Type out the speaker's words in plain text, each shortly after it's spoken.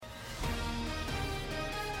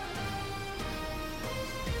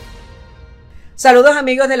Saludos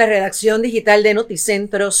amigos de la redacción digital de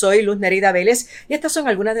Noticentro, soy Luz Nerida Vélez y estas son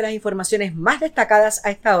algunas de las informaciones más destacadas a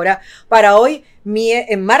esta hora para hoy,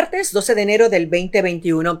 martes 12 de enero del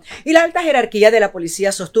 2021. Y la alta jerarquía de la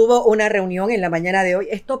policía sostuvo una reunión en la mañana de hoy,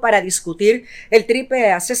 esto para discutir el triple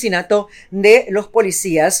asesinato de los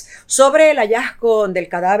policías sobre el hallazgo del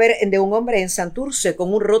cadáver de un hombre en Santurce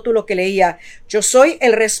con un rótulo que leía: "Yo soy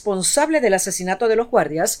el responsable del asesinato de los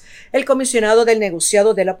guardias". El comisionado del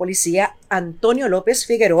negociado de la policía, Antonio López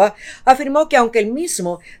Figueroa, afirmó que aunque el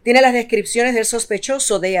mismo tiene las descripciones del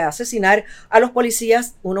sospechoso de asesinar a los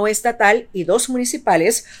policías, uno estatal y dos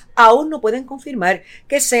municipales, aún no pueden confirmar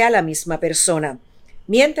que sea la misma persona.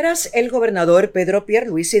 Mientras, el gobernador Pedro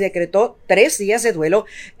Pierluisi decretó 3 días de duelo,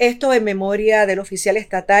 esto en memoria del oficial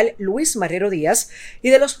estatal Luis Marrero Díaz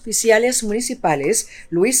y de los oficiales municipales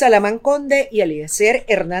Luis Alamán Conde y Eliezer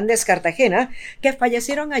Hernández Cartagena, que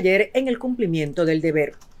fallecieron ayer en el cumplimiento del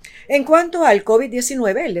deber. En cuanto al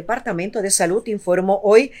COVID-19, el Departamento de Salud informó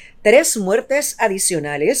hoy 3 muertes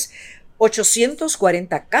adicionales,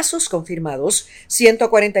 840 casos confirmados,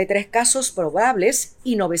 143 casos probables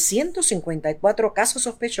y 954 casos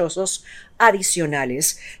sospechosos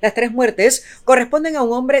adicionales. Las 3 muertes corresponden a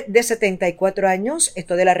un hombre de 74 años,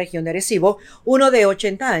 esto de la región de Arecibo, uno de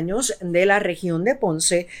 80 años de la región de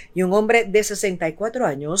Ponce y un hombre de 64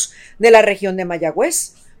 años de la región de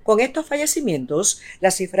Mayagüez. Con estos fallecimientos,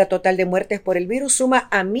 la cifra total de muertes por el virus suma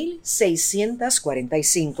a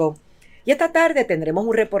 1,645. Y esta tarde tendremos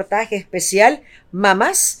un reportaje especial,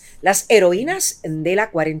 Mamás, las heroínas de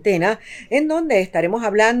la cuarentena, en donde estaremos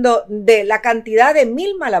hablando de la cantidad de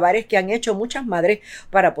 1,000 malabares que han hecho muchas madres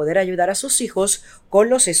para poder ayudar a sus hijos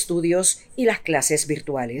con los estudios y las clases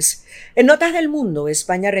virtuales. En Notas del Mundo,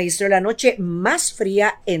 España registró la noche más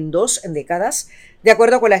fría en 2 décadas. De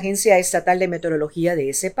acuerdo con la Agencia Estatal de Meteorología de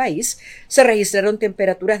ese país, se registraron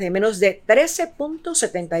temperaturas de menos de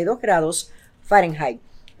 13,72 grados Fahrenheit.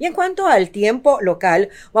 Y en cuanto al tiempo local,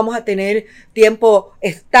 vamos a tener tiempo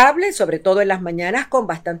estable, sobre todo en las mañanas, con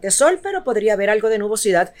bastante sol, pero podría haber algo de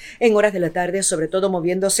nubosidad en horas de la tarde, sobre todo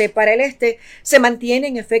moviéndose para el este. Se mantiene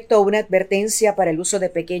en efecto una advertencia para el uso de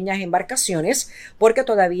pequeñas embarcaciones, porque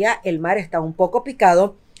todavía el mar está un poco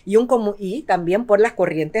picado y también por las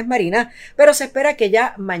corrientes marinas, pero se espera que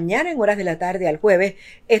ya mañana en horas de la tarde al jueves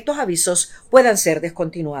estos avisos puedan ser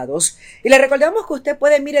descontinuados. Y le recordamos que usted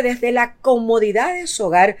puede, desde la comodidad de su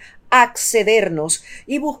hogar, accedernos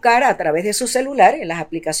y buscar a través de su celular en las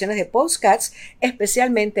aplicaciones de Podcasts,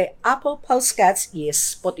 especialmente Apple Podcasts y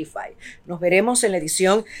Spotify. Nos veremos en la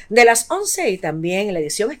edición de las 11 y también en la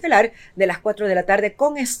edición estelar de las 4 de la tarde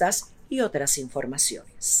con estas y otras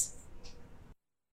informaciones.